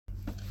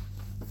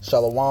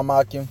Shalom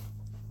Akim.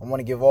 I want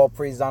to give all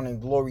praise, honor,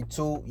 and glory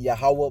to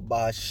Yahweh,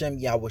 Bahashem,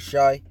 Yahweh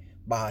Shai,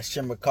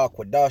 Bahashem Rakah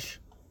Kwadash.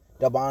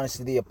 Double honors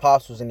to the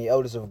apostles and the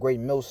elders of Great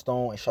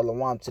Millstone, and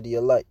shalom to the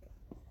elect.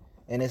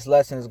 And this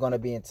lesson is going to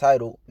be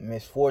entitled,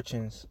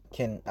 Misfortunes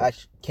Can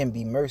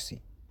Be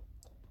Mercy.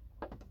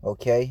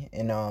 Okay?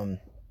 And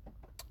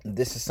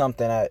this is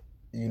something that,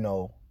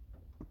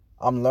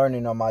 I'm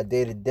learning on my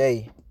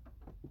day-to-day,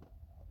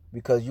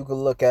 because you can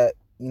look at,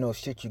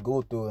 shit you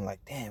go through and like,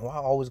 damn, why I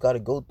always got to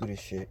go through this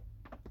shit?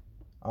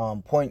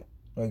 Point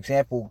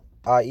example,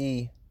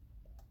 i.e.,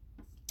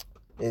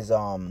 is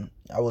I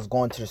was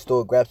going to the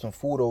store, grab some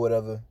food or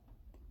whatever,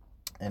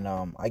 and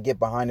I get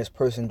behind this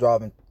person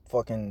driving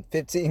fucking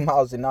 15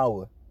 miles an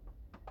hour,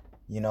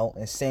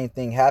 and same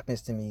thing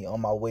happens to me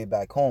on my way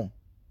back home.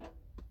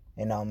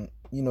 And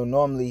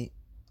normally,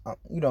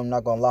 I'm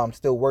not gonna lie, I'm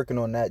still working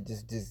on that,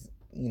 just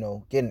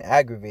getting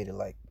aggravated,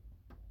 like,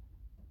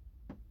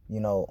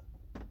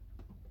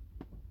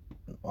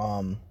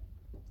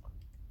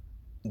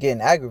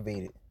 getting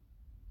aggravated,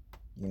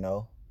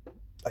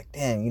 like,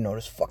 damn,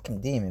 this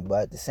fucking demon.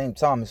 But at the same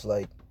time, it's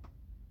like,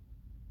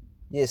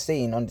 yeah,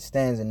 Satan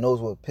understands and knows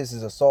what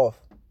pisses us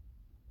off.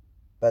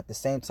 But at the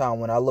same time,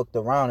 when I looked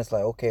around, it's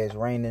like, okay, it's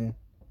raining.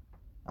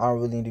 I don't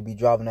really need to be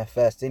driving that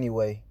fast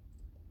anyway.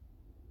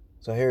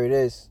 So here it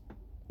is.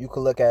 You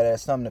could look at it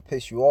as something to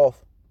piss you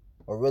off,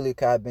 or really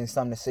could have been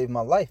something to save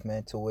my life,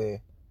 man, to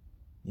where,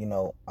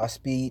 I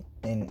speed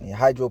in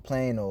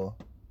hydroplane, or,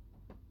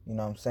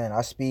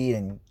 I speed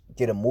and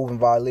get a moving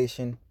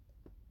violation.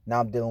 Now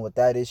I'm dealing with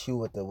that issue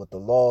with the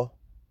law,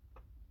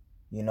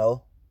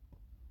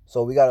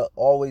 So we gotta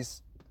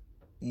always,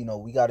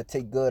 we gotta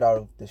take good out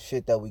of the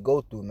shit that we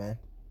go through, man.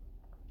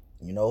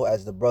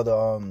 As the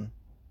brother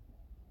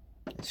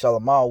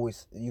Shalom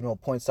always,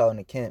 points out in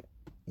the camp,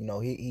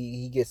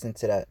 he gets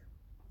into that.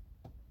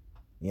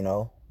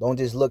 Don't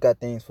just look at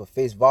things for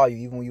face value,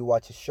 even when you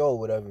watch a show or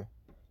whatever.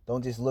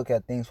 Don't just look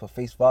at things for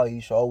face value.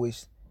 You should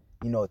always,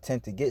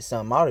 attempt to get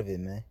something out of it,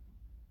 man.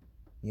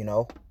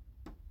 2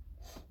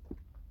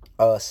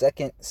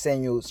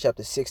 Samuel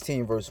chapter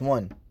 16, verse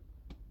 1.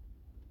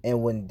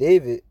 And when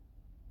David,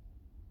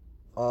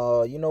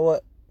 you know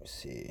what? Let's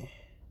see.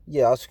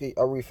 Yeah,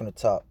 I'll read from the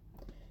top.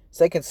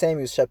 2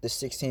 Samuel chapter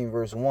 16,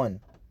 verse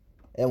 1.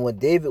 And when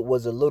David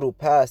was a little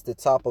past the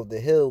top of the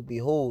hill,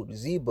 behold,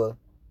 Ziba,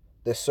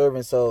 the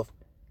servants of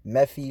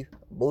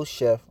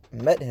Mephibosheth,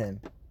 met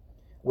him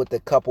with a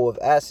couple of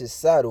asses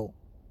saddled,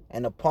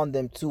 and upon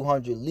them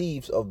 200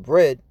 leaves of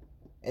bread,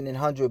 and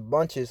 100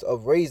 bunches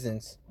of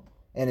raisins,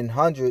 and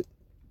 100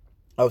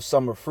 of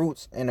summer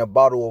fruits, and a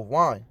bottle of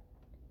wine.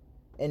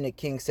 And the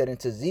king said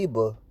unto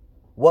Ziba,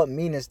 What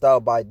meanest thou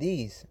by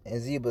these?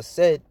 And Ziba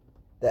said,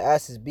 The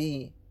asses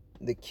be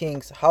the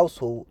king's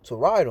household to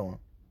ride on,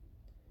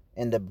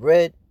 and the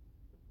bread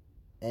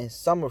and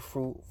summer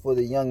fruit for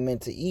the young men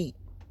to eat,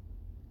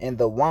 and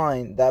the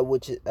wine that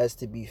which as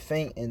to be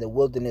faint in the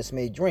wilderness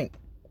may drink.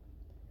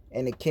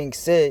 And the king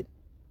said,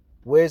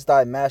 Where is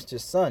thy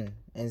master's son?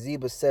 And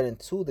Ziba said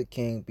unto the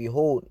king,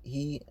 Behold,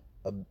 he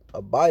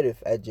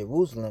abideth at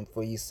Jerusalem,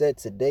 for he said,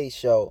 Today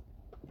shall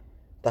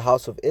the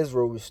house of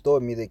Israel restore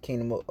me the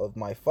kingdom of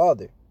my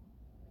father.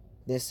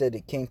 Then said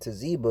the king to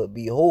Ziba,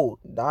 Behold,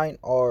 thine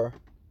are...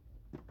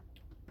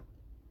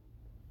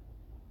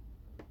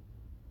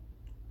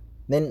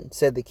 Then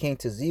said the king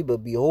to Ziba,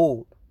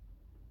 Behold,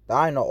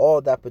 thine are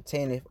all that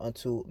pertaineth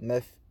unto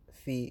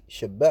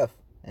Mephibosheth.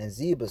 And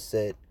Ziba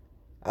said,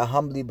 I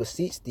humbly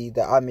beseech thee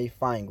that I may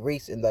find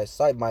grace in thy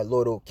sight, my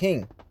lord, O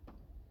king.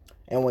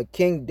 And when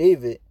King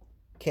David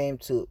came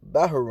to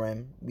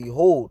Bahurim,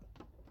 behold,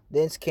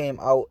 thence came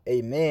out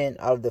a man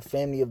out of the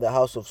family of the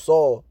house of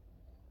Saul,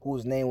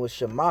 whose name was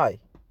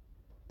Shimei,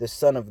 the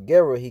son of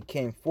Gera. He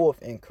came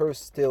forth and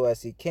cursed still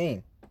as he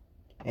came.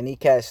 And he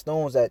cast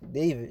stones at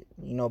David,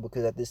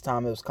 because at this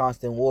time it was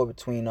constant war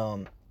between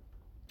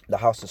the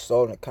house of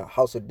Saul and the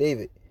house of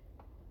David.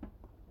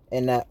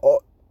 And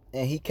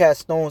he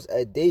cast stones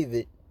at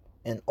David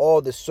and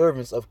all the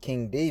servants of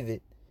King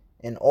David,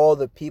 and all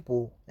the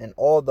people and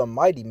all the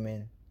mighty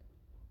men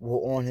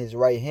were on his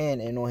right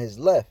hand and on his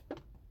left.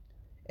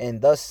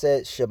 And thus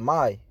said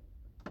Shimei,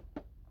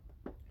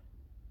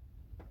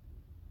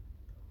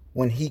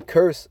 when he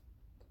cursed,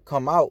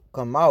 come out,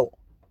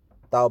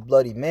 thou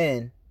bloody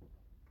man.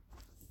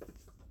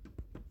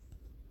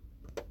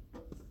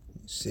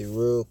 Let's see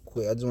real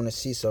quick. I just want to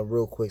see something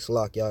real quick.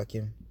 Slock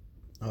Yakim.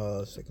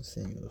 2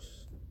 Samuel.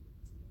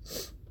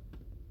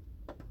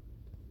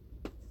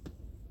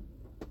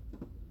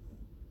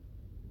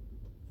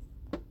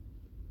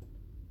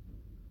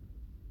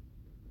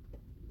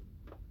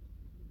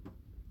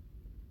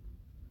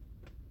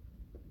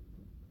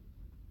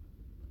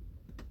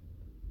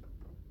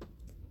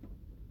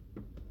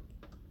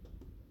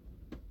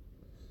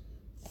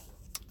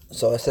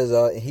 So it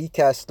says, he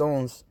cast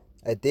stones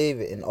at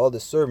David and all the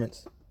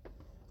servants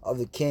of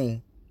the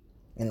king,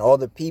 and all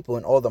the people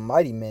and all the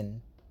mighty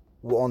men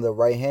were on the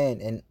right hand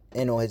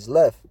and on his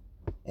left.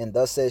 And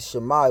thus says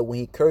Shimei, when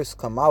he cursed,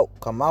 come out,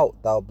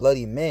 thou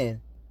bloody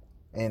man,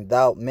 and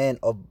thou man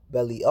of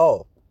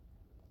Belial.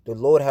 the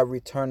Lord have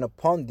returned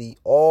upon thee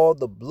all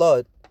the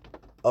blood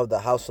of the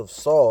house of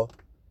Saul,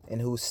 in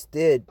whose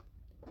stead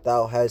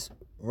thou hast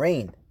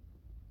reigned.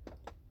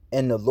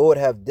 And the Lord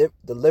have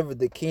delivered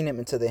the kingdom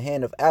into the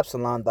hand of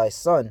Absalom thy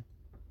son.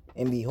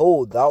 And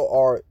behold, thou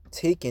art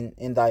taken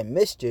in thy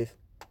mischief,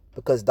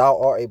 because thou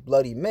art a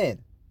bloody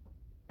man.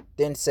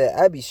 Then said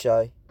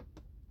Abishai,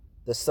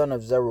 the son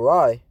of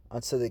Zeruiah,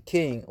 unto the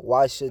king,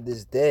 Why should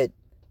this dead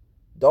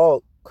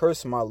dog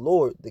curse my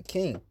lord the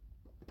king?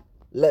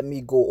 Let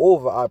me go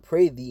over, I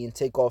pray thee, and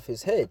take off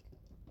his head.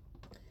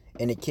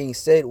 And the king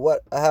said,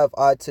 What have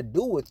I to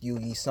do with you,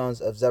 ye sons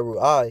of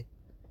Zeruiah?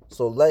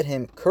 So let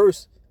him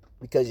curse,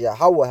 because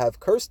Yahweh have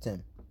cursed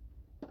him.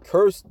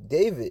 Curse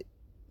David.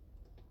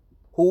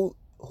 Who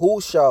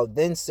shall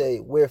then say,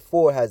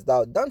 Wherefore hast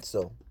thou done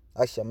so?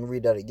 Actually, I'm going to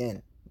read that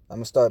again. I'm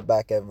going to start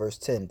back at verse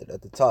 10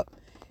 at the top.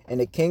 And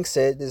the king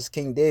said, this is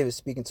King David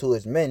speaking to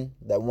his men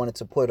that wanted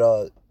to put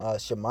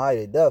Shimei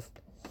to death.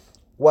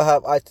 What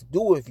have I to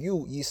do with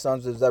you, ye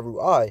sons of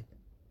Zeruiah?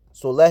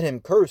 So let him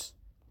curse,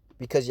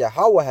 because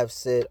Yahweh have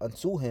said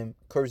unto him,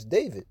 Curse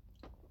David.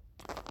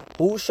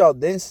 Who shall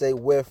then say,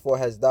 Wherefore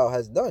hast thou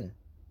done?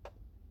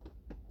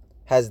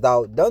 Hast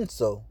thou done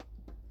so?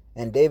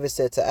 And David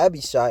said to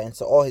Abishai and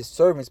to all his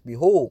servants,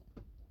 Behold,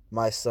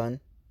 my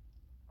son,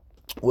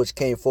 which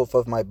came forth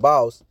of my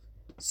bowels,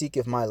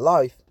 seeketh my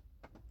life.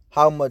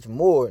 How much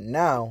more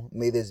now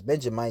may this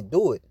Benjamin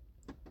do it?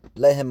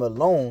 Let him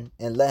alone,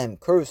 and let him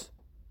curse,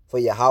 for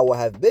Yahweh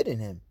have bidden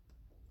him.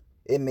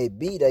 It may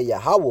be that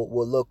Yahweh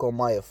will look on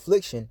my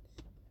affliction,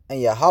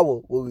 and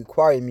Yahweh will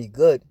require me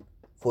good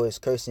for his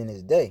cursing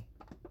his day.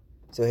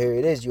 So here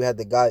it is. You had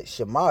the guy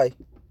Shimei,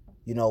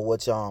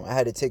 which I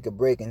had to take a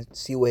break and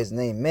see what his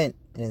name meant.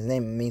 And his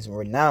name means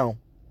renown.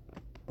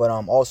 But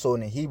also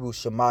in the Hebrew,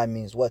 Shimei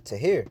means what? To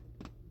hear.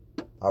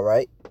 All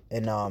right.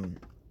 And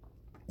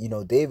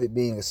David,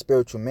 being a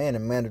spiritual man, a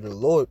man of the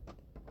Lord,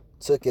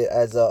 took it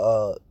as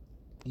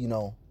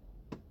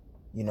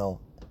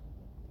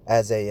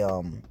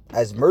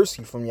as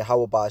mercy from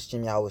Yahweh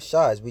Ba'ashem Yahweh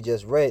Shai, as we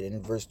just read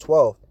in verse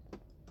 12.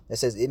 It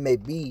says, it may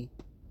be,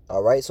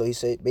 all right. So he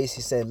said,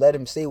 basically saying, let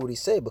him say what he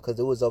said, because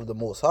it was of the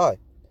Most High.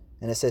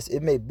 And it says, it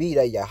may be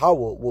that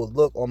Yahweh will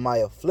look on my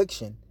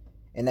affliction,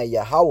 and that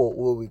Yahweh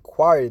will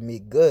require me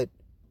good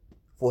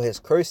for his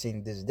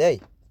cursing this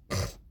day.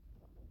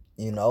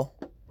 And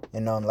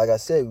like I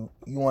said,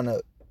 you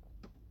wanna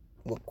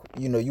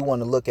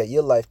look at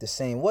your life the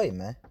same way,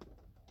 man.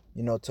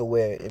 To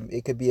where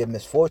it could be a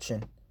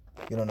misfortune.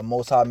 The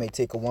Most High may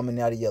take a woman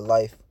out of your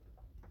life,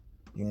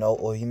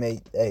 or he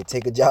may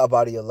take a job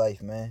out of your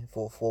life, man,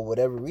 for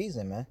whatever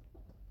reason, man.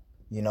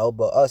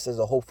 But us as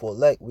a hopeful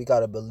elect, we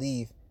gotta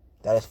believe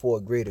that it's for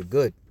a greater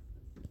good.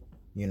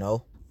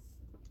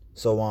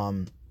 So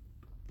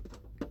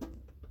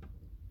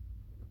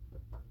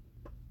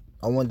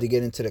I wanted to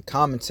get into the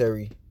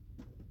commentary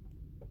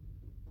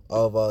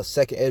of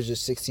 2nd Ezra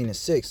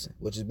 16:6,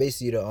 which is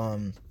basically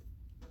the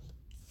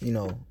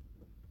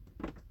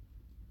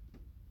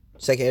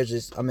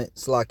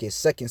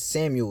 2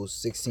 Samuel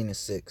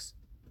 16:6.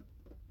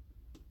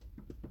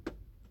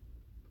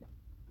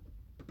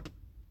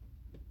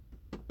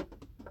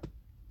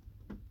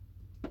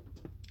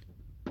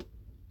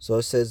 So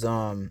it says,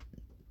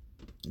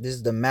 this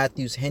is the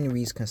Matthews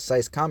Henry's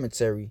concise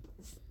commentary,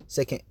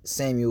 2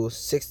 Samuel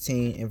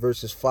 16 in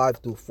verses 5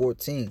 through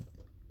 14.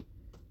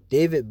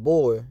 David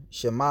bore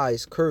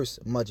Shimei's curse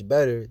much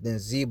better than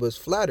Ziba's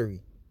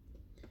flattery.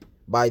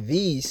 By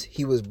these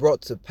he was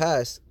brought to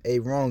pass a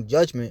wrong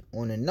judgment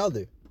on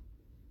another,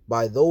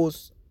 by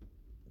those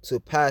to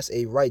pass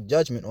a right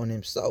judgment on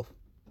himself.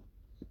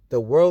 The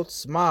world's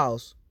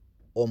smiles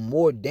are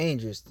more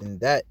dangerous than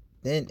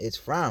its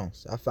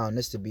frowns. I found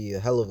this to be a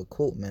hell of a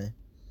quote, man.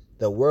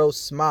 The world's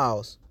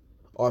smiles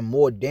are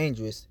more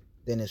dangerous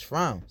than its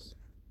frowns.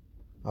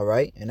 All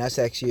right, and that's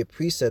actually a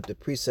precept. The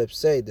precepts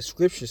say, the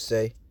scriptures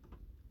say,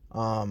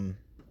 let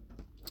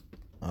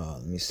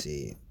me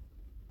see,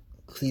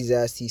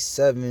 Ecclesiastes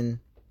 7:3.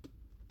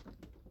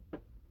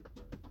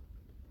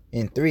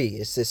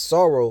 It says,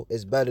 sorrow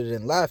is better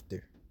than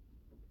laughter,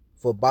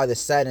 for by the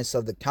sadness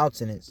of the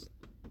countenance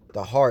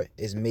the heart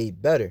is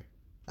made better.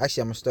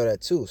 Actually, I'm gonna start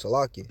at 2.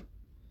 Salakia.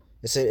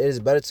 It said, it is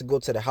better to go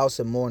to the house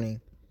of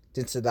mourning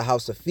than to the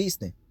house of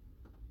feasting,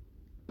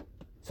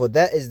 for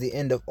that is the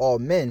end of all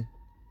men,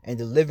 and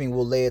the living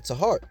will lay it to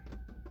heart.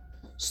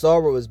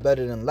 Sorrow is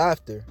better than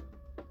laughter,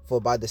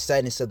 for by the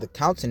sadness of the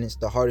countenance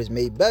the heart is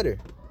made better.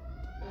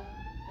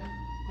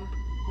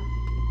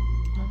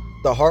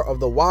 The heart of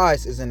the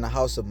wise is in the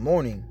house of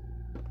mourning,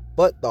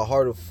 but the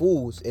heart of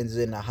fools is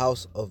in the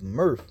house of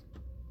mirth.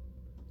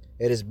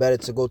 It is better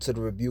to go to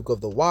the rebuke of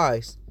the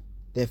wise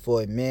than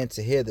for a man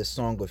to hear the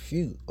song of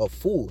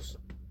fools.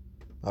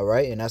 All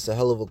right, and that's a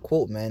hell of a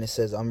quote, man. It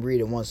says, I'm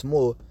reading once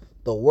more,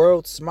 the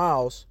world's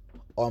smiles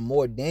are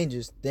more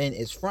dangerous than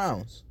its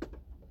frowns.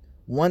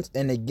 Once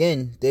and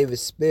again David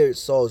spared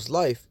Saul's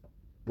life,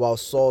 while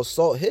Saul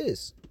sought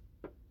his.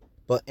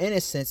 But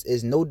innocence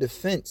is no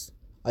defense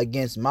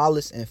against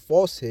malice and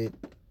falsehood,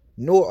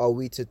 nor are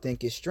we to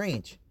think it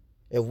strange,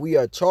 if we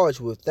are charged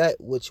with that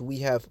which we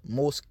have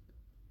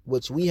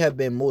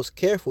been most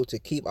careful to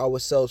keep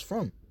ourselves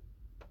from.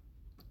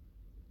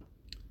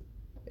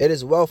 It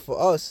is well for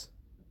us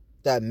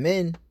that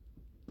men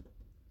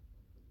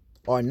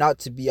are not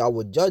to be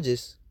our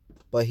judges,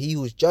 but he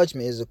whose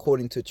judgment is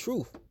according to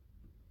truth.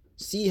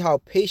 See how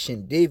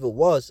patient David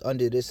was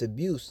under this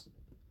abuse.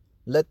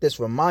 Let this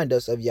remind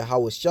us of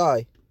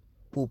Yahushua,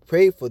 who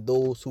prayed for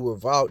those who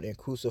reviled and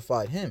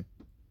crucified him.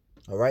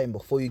 All right, and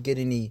before you get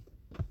any,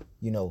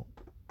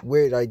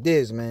 weird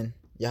ideas, man,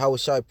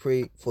 Yahushua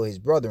prayed for his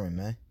brethren,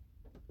 man.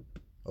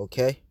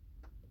 Okay,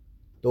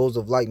 those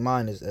of like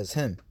mind as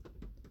him.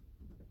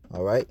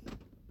 All right,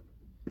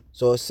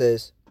 so it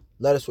says,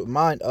 let us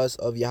remind us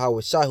of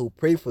Yahushua, who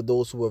prayed for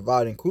those who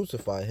reviled and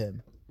crucified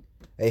him.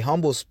 A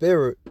humble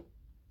spirit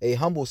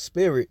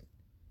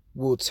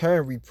will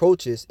turn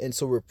reproaches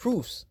into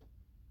reproofs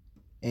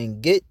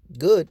and get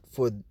good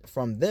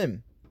from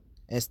them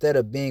instead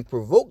of being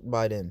provoked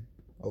by them.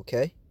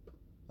 Okay,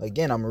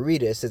 again, I'm gonna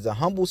read it. It says a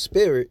humble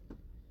spirit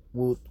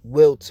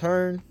will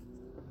turn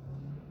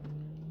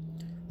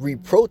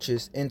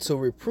reproaches into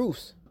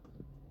reproofs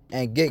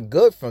and get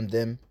good from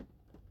them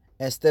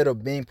instead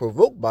of being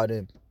provoked by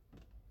them.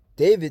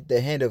 David,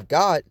 the hand of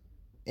God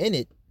in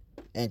it,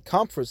 and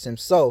comforts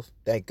himself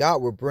that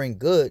God will bring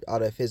good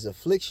out of his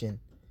affliction.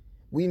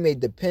 We may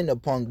depend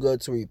upon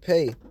good to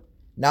repay,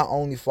 not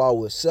only for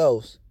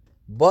ourselves,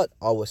 but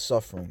our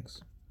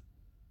sufferings.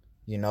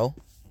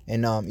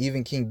 And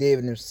even King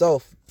David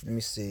himself, let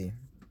me see.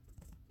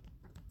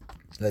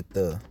 No,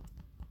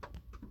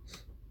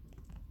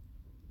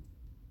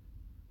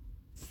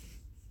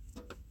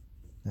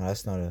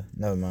 that's not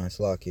never mind, it's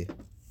Locky.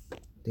 I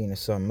think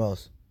it's something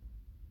else.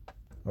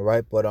 All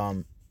right, but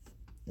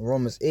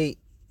Romans 8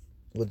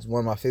 was one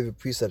of my favorite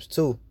precepts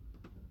too.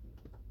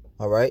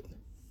 All right,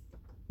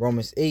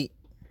 Romans 8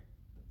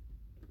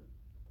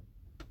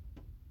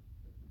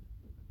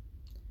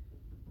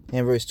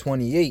 and verse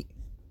 28.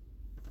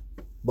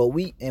 But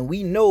we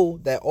know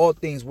that all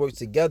things work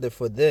together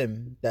for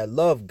them that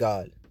love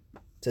God,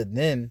 to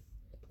them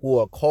who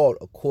are called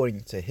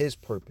according to his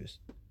purpose.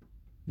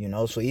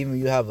 So even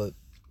you have a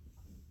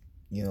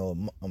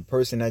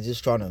person that's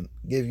just trying to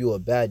give you a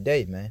bad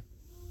day, man.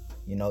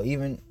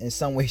 Even in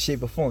some way,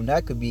 shape, or form,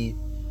 that's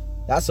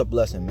a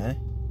blessing, man.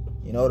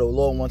 The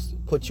Lord wants to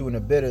put you in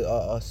a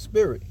better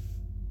spirit,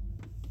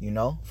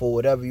 for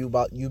whatever you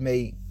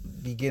may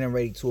be getting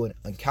ready to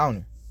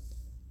encounter,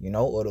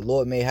 or the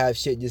Lord may have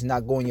shit just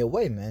not going your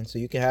way, man. So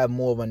you can have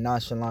more of a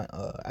nonchalant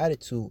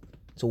attitude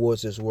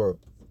towards this world.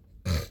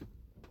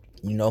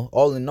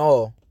 All in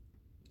all,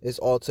 it's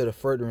all to the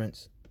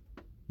furtherance,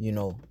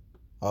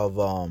 of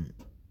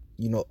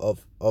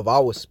of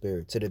our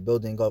spirit, to the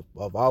building up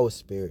of our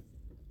spirit,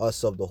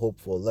 us of the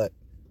hopeful elect.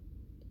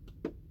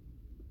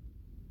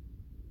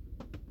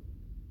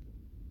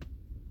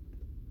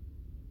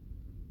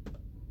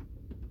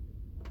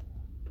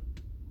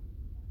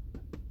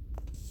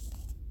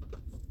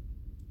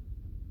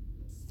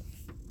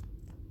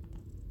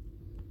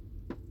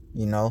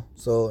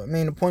 So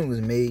the point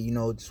was made.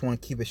 Just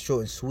want to keep it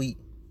short and sweet,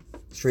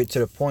 straight to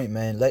the point,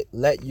 man.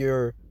 Let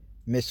your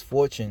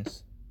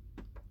misfortunes,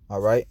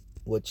 all right,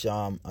 which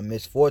a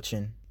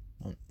misfortune,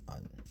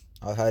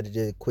 I had to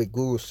do a quick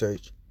Google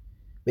search,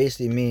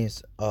 basically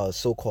means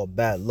so-called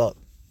bad luck.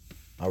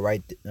 All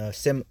right,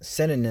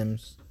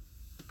 synonyms,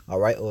 all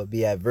right, or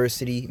be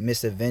adversity,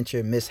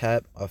 misadventure,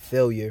 mishap, or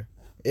failure,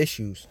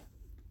 issues.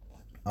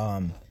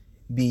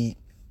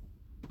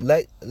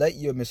 Let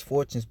your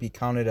misfortunes be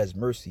counted as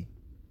mercy.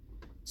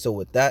 So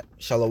with that,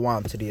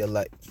 shalom to the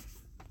elect.